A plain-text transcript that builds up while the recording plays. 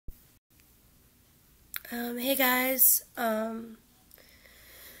Hey guys,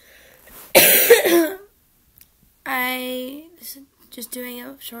 I just doing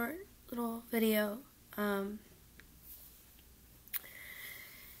a short little video.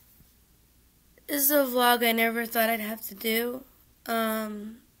 This is a vlog I never thought I'd have to do,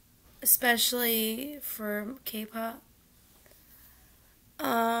 especially for K-pop.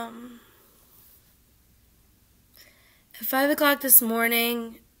 At 5 o'clock this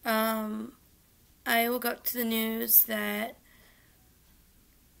morning, I woke up to the news that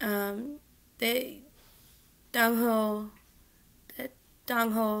Dongho,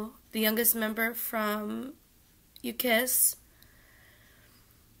 the youngest member from U-Kiss,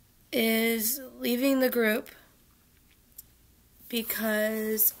 is leaving the group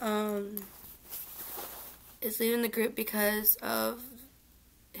because of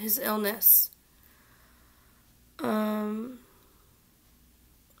his illness.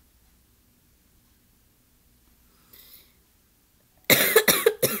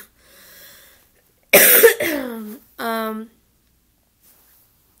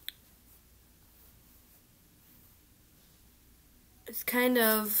 It's kind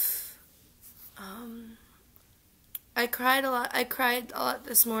of, I cried a lot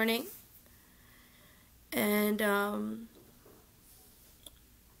this morning, and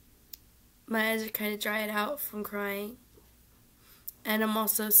my eyes are kind of dried out from crying, and I'm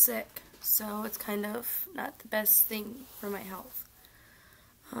also sick, so it's kind of not the best thing for my health.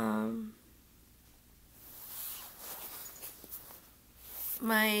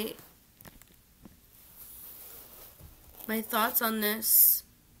 My thoughts on this.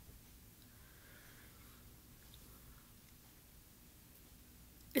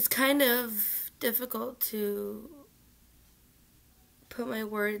 It's kind of difficult to put my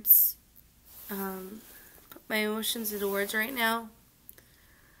emotions into words right now.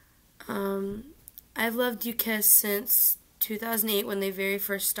 I've loved U-Kiss since 2008 when they very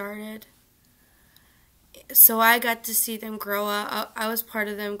first started. So I got to see them grow up. I was part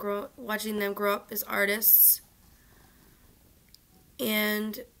of them watching them grow up as artists.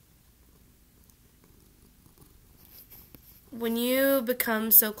 And when you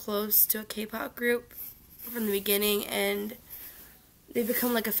become so close to a K-pop group from the beginning, and they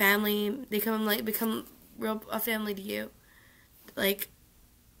become like a family, they become a family to you. Like,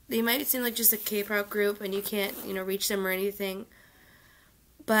 they might seem like just a K-pop group, and you can't, reach them or anything.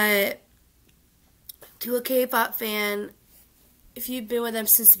 But to a K-pop fan, if you've been with them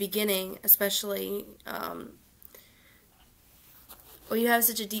since the beginning, especially, or you have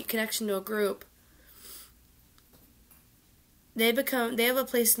such a deep connection to a group, they have a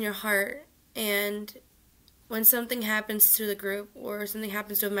place in your heart. And when something happens to the group, or something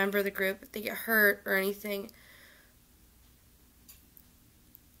happens to a member of the group, if they get hurt or anything,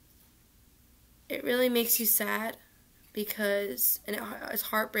 it really makes you sad, because, and it's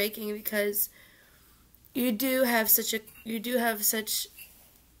heartbreaking, because you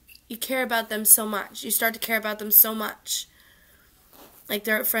care about them so much. You start to care about them so much. Like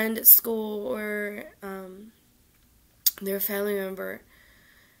they're a friend at school, or they're a family member.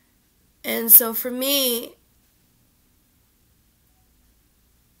 And so for me,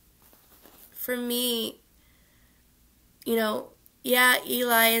 yeah,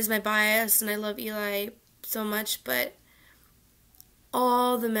 Eli is my bias, and I love Eli so much, but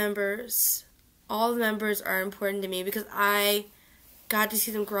all the members are important to me, because I got to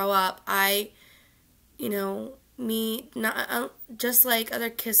see them grow up. Just like other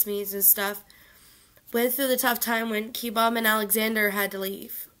Kiss Me's and stuff, went through the tough time when K-Bomb and Alexander had to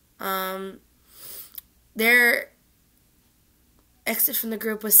leave. Their exit from the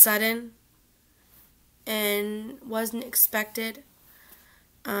group was sudden and wasn't expected.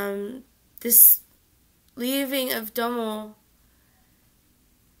 This leaving of Dongho,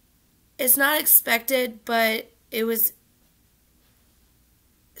 it's not expected, but it was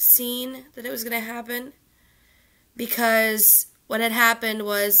seen that it was going to happen, because what had happened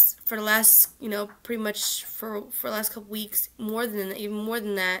was, for the last, pretty much for the last couple weeks, even more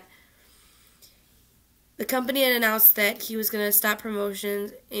than that, the company had announced that he was going to stop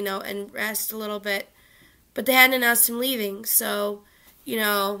promotions, and rest a little bit, but they hadn't announced him leaving. So,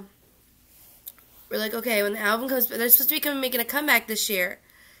 we're like, okay, when the album comes, they're supposed to be making a comeback this year.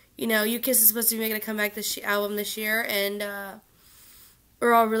 U-Kiss is supposed to be making a comeback album this year, and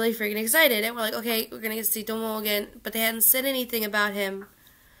we're all really freaking excited. And we're like, okay, we're going to get to see Dongho again, but they hadn't said anything about him.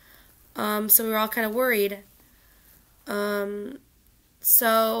 So we were all kind of worried.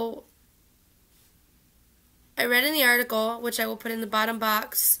 So I read in the article, which I will put in the bottom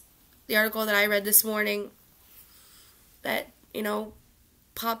box, the article that I read this morning, that,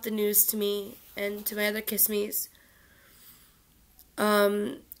 popped the news to me and to my other Kiss Me's.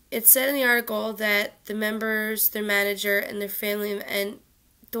 It said in the article that the members, their manager, and their family, and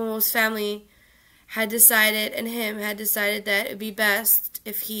Dongho's family had decided, and him had decided, that it would be best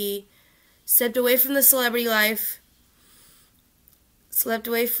if he stepped away from the celebrity life, stepped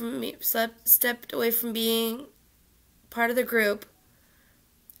away from being part of the group,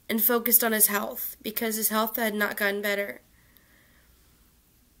 and focused on his health, because his health had not gotten better.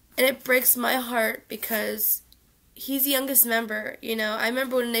 And it breaks my heart because he's the youngest member, you know. I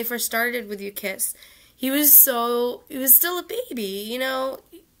remember when they first started with U-Kiss, he was still a baby, you know.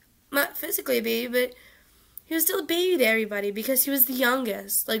 Not physically a baby, but he was still a baby to everybody because he was the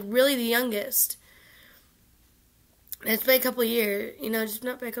youngest, like really the youngest. And it's been a couple of years, you know, just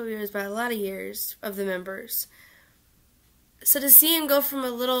not by a couple of years, but a lot of years of the members. So to see him go from a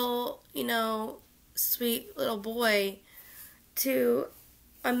little, you know, sweet little boy to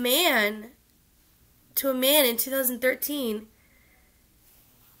a man in 2013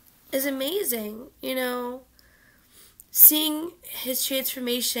 is amazing, you know. Seeing his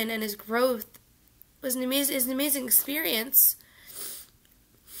transformation and his growth was an amazing experience.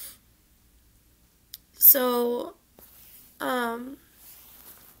 So, all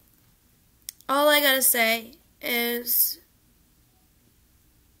I gotta say is,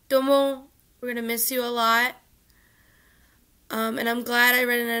 Dongho, we're gonna miss you a lot. And I'm glad I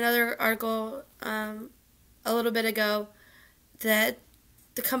read in another article a little bit ago that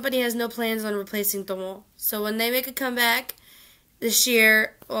the company has no plans on replacing Dongho. So when they make a comeback this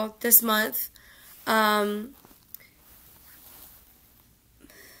year, well, this month,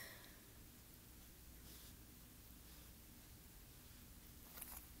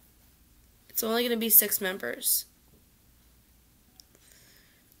 it's only going to be 6 members.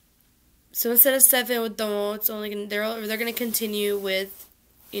 So instead of 7 with Dongho, it's only going they're going to continue with,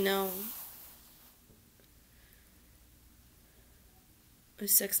 you know, with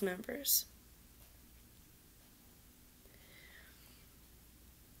 6 members.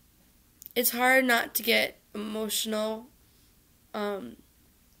 It's hard not to get emotional. For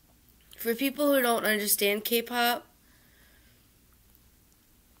people who don't understand K-pop,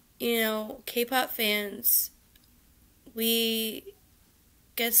 you know, K-pop fans, we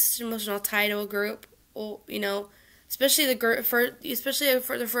get such an emotional tie to a group, you know, especially for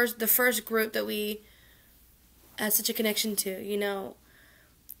the first group that we had such a connection to, you know.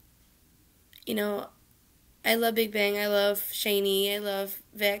 You know, I love Big Bang, I love SHINee, I love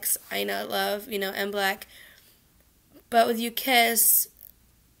VIX, I love, you know, M Black. But with U-Kiss,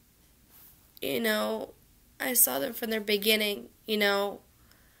 you know, I saw them from their beginning, you know.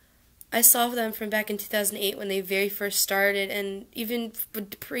 I saw them from back in 2008 when they very first started, and even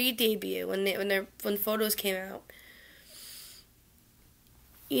pre-debut when photos came out.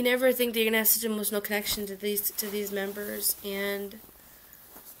 You never think that you're gonna have such an emotional connection to these members, and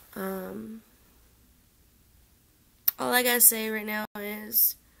all I gotta say right now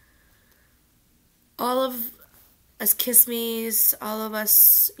is, all of us Kiss Me's, all of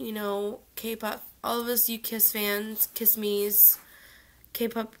us, you know, K-pop, all of us U-Kiss fans, Kiss Me's,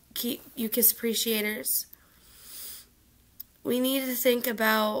 K-pop, U-Kiss appreciators, we need to think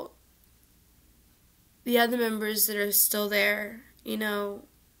about the other members that are still there, you know,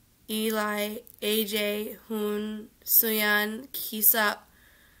 Eli, AJ, Hoon, Suyeon, Kisap,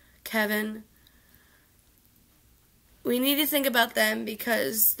 Kevin. We need to think about them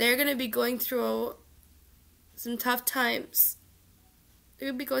because they're going to be going through some tough times. They're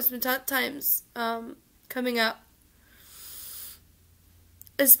going to be going through some tough times coming up.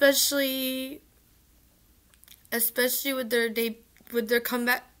 Especially with their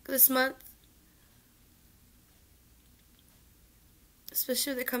comeback this month.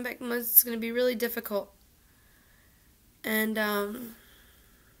 Especially with their comeback month, it's going to be really difficult. And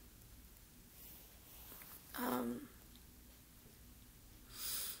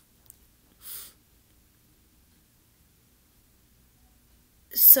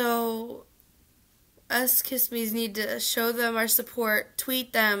so us Kiss Me's need to show them our support,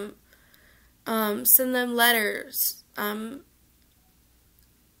 tweet them, send them letters, send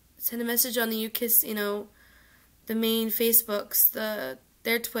a message on the U-Kiss, you know, the main Facebooks,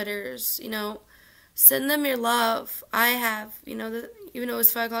 their Twitters, you know, send them your love. I have, you know, even though it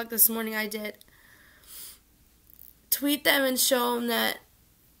was 5 o'clock this morning, I did. Tweet them and show them that,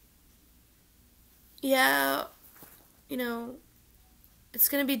 yeah, you know, it's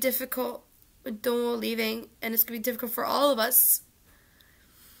going to be difficult with Dongho leaving, and it's going to be difficult for all of us.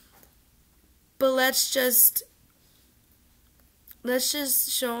 But let's just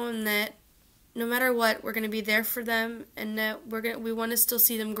show them that no matter what, we're going to be there for them, and that we want to still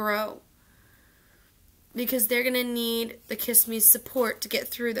see them grow. Because they're going to need the Kiss Me support to get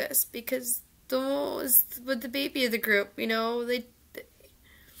through this. Because Dongho is the baby of the group, you know.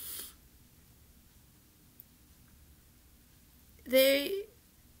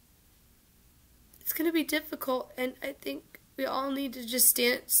 It's going to be difficult, and I think we all need to just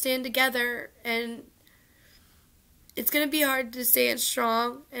stand together, and it's going to be hard to stand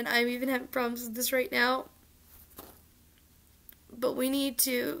strong, and I'm even having problems with this right now. But we need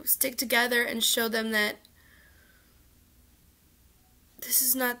to stick together and show them that this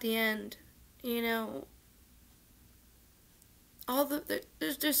is not the end, you know.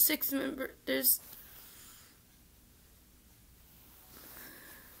 There's 6 members. There's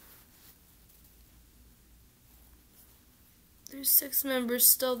 6 members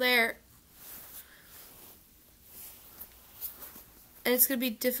still there. And it's going to be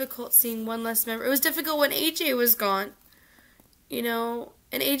difficult seeing one less member. It was difficult when AJ was gone. You know,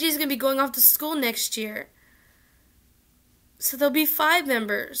 and AJ's going to be going off to school next year. So there'll be 5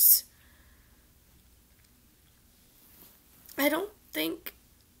 members. I don't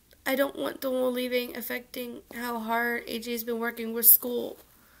want Dongho leaving affecting how hard AJ's been working with school.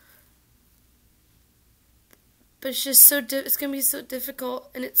 But it's just it's going to be so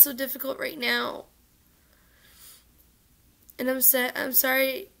difficult, and it's so difficult right now. And I'm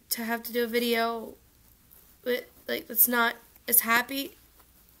sorry to have to do a video with, like, that's not as happy.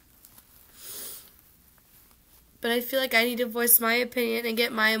 But I feel like I need to voice my opinion and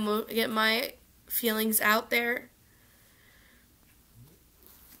get my feelings out there.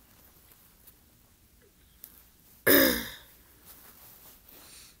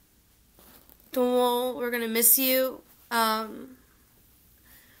 Dongho, we're gonna miss you. We're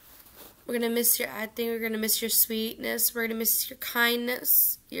gonna miss your acting. We're gonna miss your sweetness. We're gonna miss your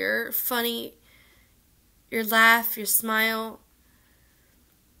kindness, your funny, your laugh, your smile,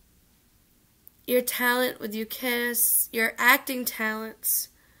 your talent with U-Kiss, your acting talents.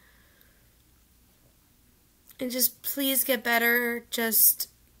 And just please get better. Just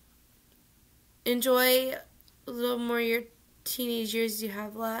enjoy a little more of your teenage years you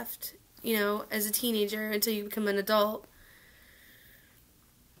have left, you know, as a teenager until you become an adult.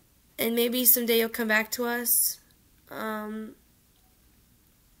 And maybe someday you'll come back to us.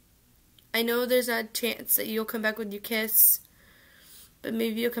 I know there's not a chance that you'll come back with U-Kiss, but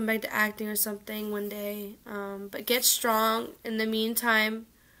maybe you'll come back to acting or something one day. But get strong. In the meantime,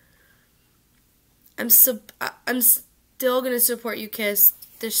 I'm still gonna support U-Kiss.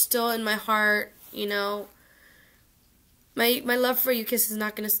 They're still in my heart, you know. My love for U-Kiss is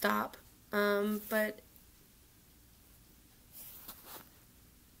not gonna stop. But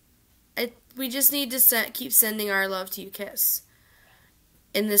we just need to keep sending our love to U-Kiss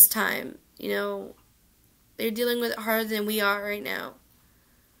in this time. You know, they're dealing with it harder than we are right now.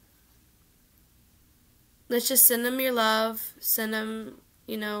 Let's just send them your love, send them,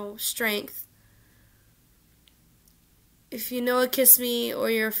 you know, strength. If you know a Kiss Me,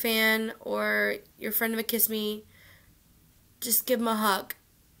 or you're a fan, or you're a friend of a Kiss Me, just give them a hug.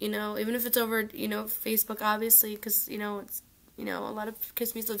 You know, even if it's over, you know, Facebook, obviously, because, you know, it's, you know, a lot of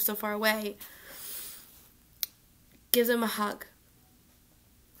Kiss Me's live so far away. Give them a hug.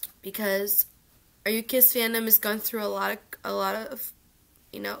 Because our U-Kiss fandom has gone through a lot of,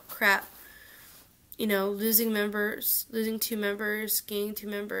 you know, crap. You know, losing members, losing 2 members, gaining 2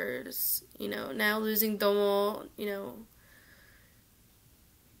 members, you know, now losing Dongho, you know.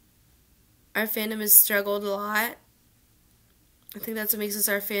 Our fandom has struggled a lot. I think that's what makes us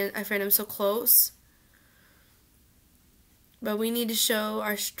our fandom so close. But we need to show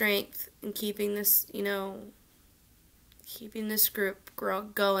our strength in keeping this, you know, keeping this group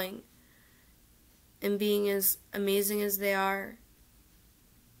going and being as amazing as they are.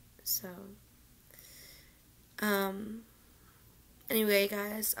 So, anyway,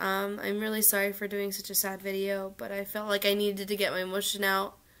 guys, I'm really sorry for doing such a sad video, but I felt like I needed to get my emotion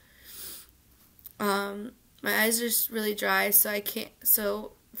out. My eyes are just really dry, so I can't,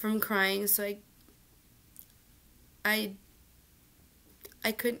 from crying, so I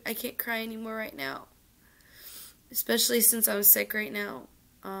can't cry anymore right now. Especially since I'm sick right now.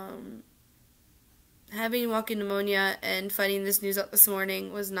 Having walking pneumonia and finding this news out this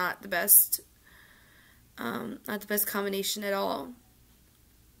morning was not the best combination at all.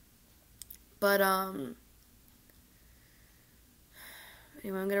 But, anyway,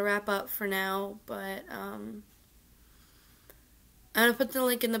 I'm going to wrap up for now, but I'm going to put the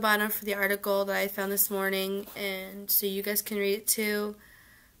link in the bottom for the article that I found this morning, and so you guys can read it too.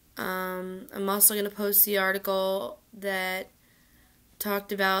 I'm also going to post the article that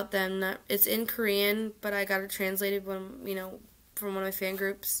talked about them. It's in Korean, but I got it translated from one of my fan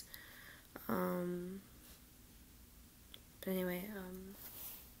groups. But anyway,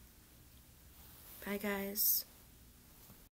 bye guys.